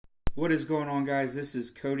What is going on, guys? This is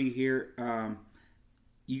Cody here.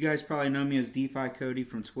 You guys probably know me as DeFi Cody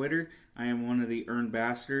from Twitter. I am one of the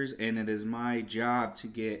ambassadors, and it is my job to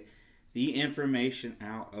get the information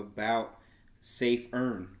out about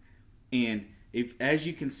Safeearn. And as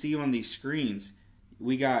you can see on these screens,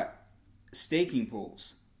 we got staking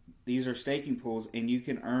pools. These are staking pools, and you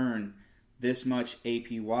can earn this much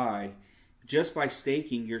APY just by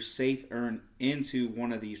staking your Safeearn into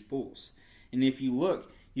one of these pools. And if you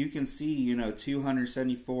look, you can see,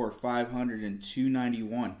 274, 500, and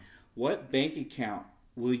 291. What bank account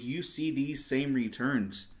will you see these same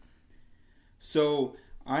returns? So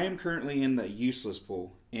I am currently in the useless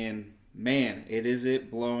pool, and man, it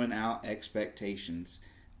blowing out expectations.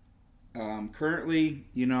 Currently,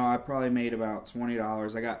 I probably made about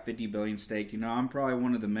 $20. I got 50 billion staked. I'm probably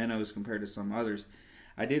one of the minnows compared to some others.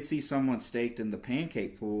 I did see someone staked in the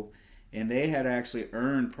pancake pool, and they had actually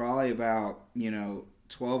earned probably about,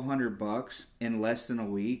 $1,200 in less than a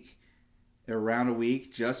week, around a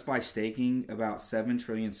week, just by staking about 7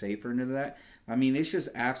 trillion Safeearn into that. I mean, it's just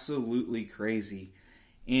absolutely crazy.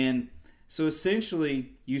 And so essentially,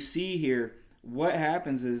 you see here, what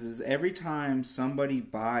happens is every time somebody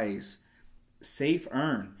buys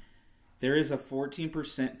Safeearn, there is a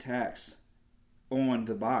 14% tax on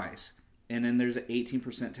the buys. And then there's an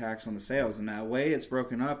 18% tax on the sales. And that way it's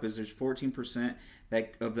broken up is there's 14%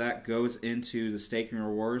 of that goes into the staking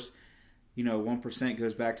rewards. 1%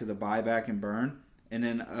 goes back to the buyback and burn. And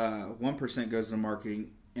then 1% goes to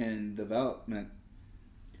marketing and development.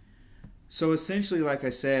 So essentially, like I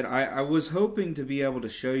said, I was hoping to be able to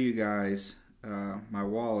show you guys my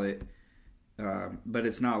wallet, but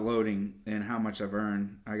it's not loading and how much I've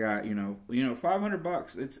earned. I got,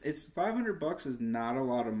 $500. It's $500 is not a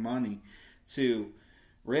lot of money to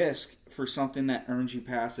risk for something that earns you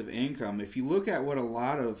passive income. If you look at what a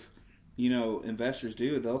lot of, investors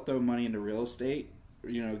do, they'll throw money into real estate,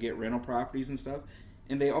 get rental properties and stuff,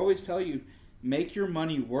 and they always tell you, make your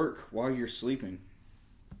money work while you're sleeping.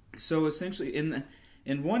 So essentially, in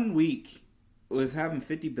 1 week, with having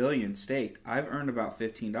 50 billion staked, I've earned about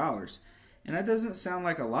 $15. And that doesn't sound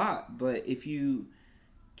like a lot, but if you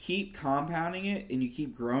keep compounding it and you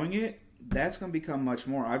keep growing it, that's going to become much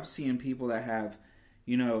more. I've seen people that have,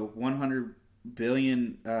 100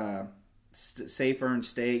 billion Safeearn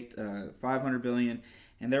staked, 500 billion,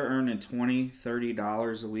 and they're earning $20,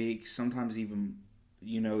 $30 a week, sometimes even,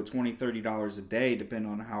 $20, $30 a day,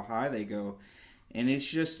 depending on how high they go. And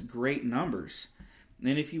it's just great numbers.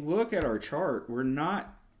 And if you look at our chart,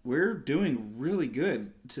 we're doing really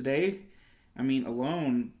good today. I mean,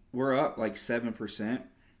 alone, we're up like 7%,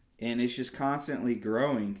 and it's just constantly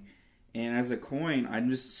growing. And as a coin, I'm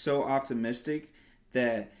just so optimistic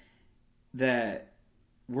that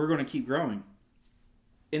we're going to keep growing.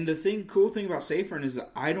 And the cool thing about Safeearn is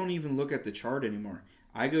that I don't even look at the chart anymore.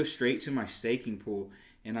 I go straight to my staking pool,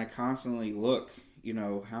 and I constantly look,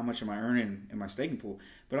 how much am I earning in my staking pool.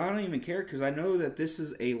 But I don't even care because I know that this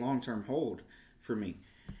is a long-term hold for me.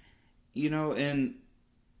 And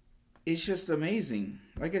it's just amazing.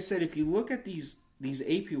 Like I said, if you look at these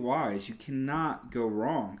APYs, you cannot go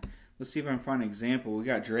wrong. Let's see if I can find an example. We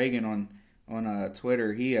got Dragon on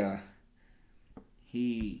Twitter. He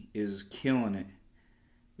is killing it.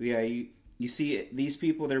 Yeah, you see these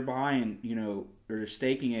people, they're buying, or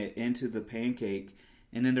staking it into the pancake,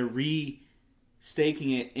 and then they're re-staking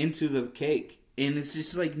it into the cake. And it's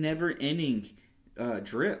just like never-ending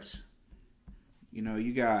drips.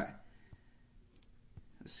 You got,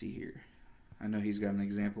 let's see here. I know he's got an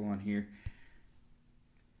example on here.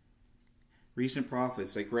 Recent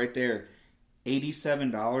profits, like right there,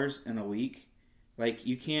 $87 in a week. Like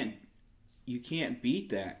you can't beat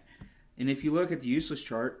that. And if you look at the useless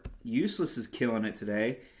chart, useless is killing it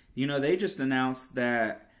today. They just announced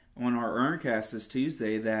that on our Earncast this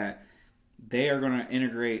Tuesday that they are going to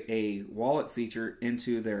integrate a wallet feature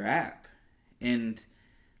into their app. And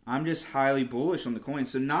I'm just highly bullish on the coin.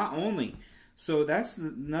 So that's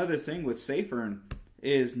another thing with Safeearn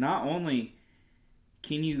is not only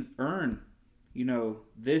can you earn,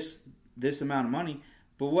 this amount of money,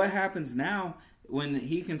 but what happens now when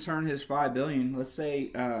he can turn his 5 billion, let's say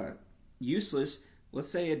useless, let's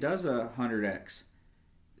say it does 100x,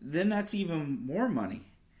 then that's even more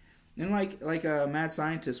money. And like Mad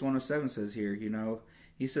Scientist 107 says here,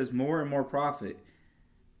 he says more and more profit.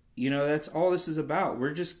 That's all this is about.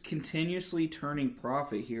 We're just continuously turning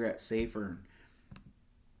profit here at Safeearn.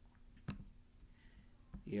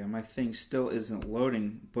 Yeah, my thing still isn't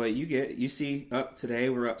loading, but you see up today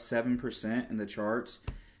we're up 7% in the charts.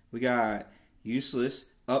 We got useless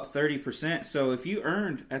up 30%. So if you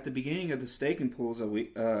earned at the beginning of the staking pools a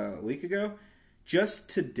week ago, Just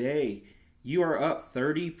today, you are up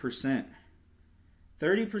 30%.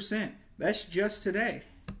 30%. That's just today.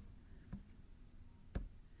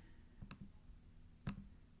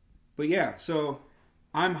 But yeah, so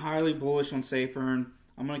I'm highly bullish on Safeearn.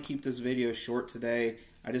 I'm going to keep this video short today.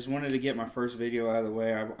 I just wanted to get my first video out of the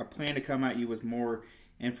way. I plan to come at you with more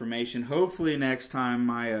information. Hopefully next time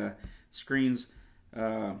my screen's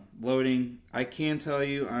loading. I can tell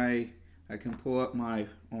you I can pull up on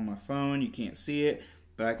my phone. You can't see it,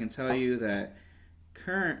 but I can tell you that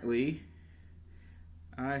currently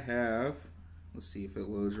I have, let's see if it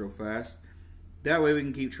loads real fast. That way we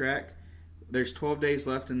can keep track. There's 12 days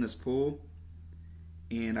left in this pool,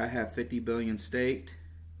 and I have 50 billion staked,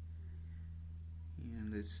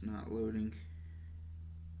 and it's not loading.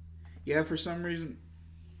 Yeah, for some reason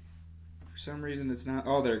it's not.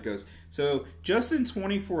 Oh, there it goes. So just in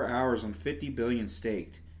 24 hours on 50 billion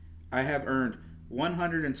staked, I have earned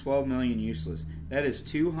 112 million useless. That is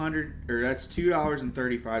that's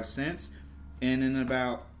 $2.35, and in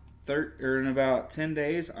about 10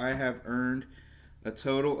 days, I have earned a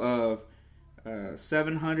total of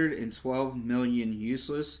 712 million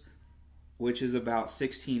useless, which is about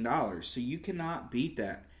 $16. So you cannot beat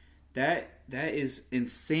that. That is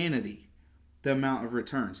insanity, the amount of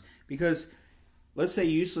returns. Because let's say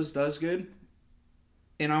useless does good,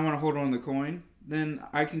 and I want to hold on to the coin, then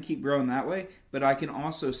I can keep growing that way. But I can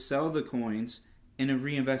also sell the coins and then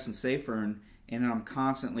reinvest in Safeearn, and I'm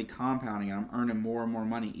constantly compounding, and I'm earning more and more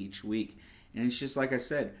money each week. And it's just like I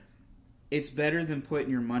said, it's better than putting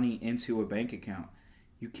your money into a bank account.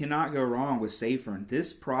 You cannot go wrong with Safeearn.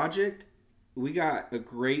 This project, we got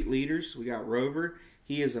great leaders. We got Rover.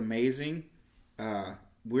 He is amazing.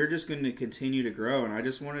 We're just going to continue to grow, and I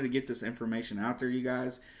just wanted to get this information out there, you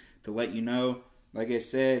guys, to let you know. Like I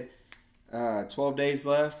said, 12 days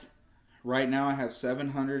left. Right now I have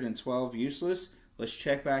 712 useless. Let's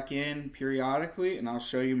check back in periodically, and I'll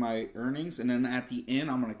show you my earnings. And then at the end,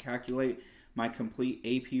 I'm going to calculate my complete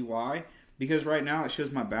APY. Because right now it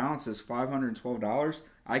shows my balance is $512.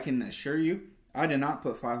 I can assure you, I did not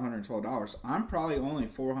put $512. I'm probably only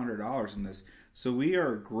 $400 in this. So we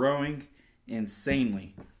are growing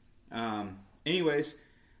insanely. Anyways,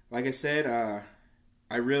 like I said,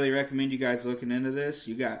 I really recommend you guys looking into this.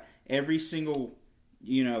 You got every single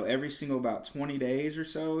about 20 days or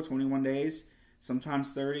so, 21 days,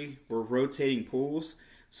 sometimes 30, we're rotating pools.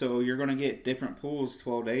 So you're going to get different pools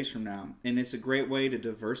 12 days from now. And it's a great way to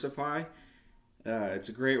diversify. It's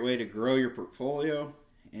a great way to grow your portfolio.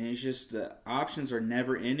 And it's just the options are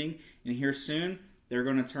never ending. And here soon, they're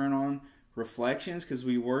going to turn on reflections, because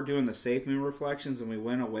we were doing the SafeeMoon reflections and we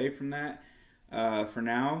went away from that for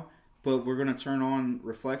now. But we're going to turn on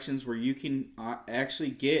reflections where you can actually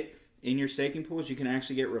get, in your staking pools, you can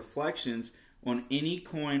actually get reflections on any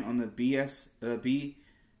coin on the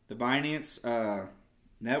Binance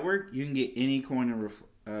network. You can get any coin in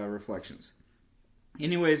reflections.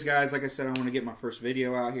 Anyways, guys, like I said, I want to get my first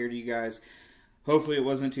video out here to you guys. Hopefully it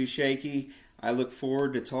wasn't too shaky. I look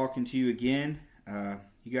forward to talking to you again.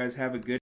 You guys have a good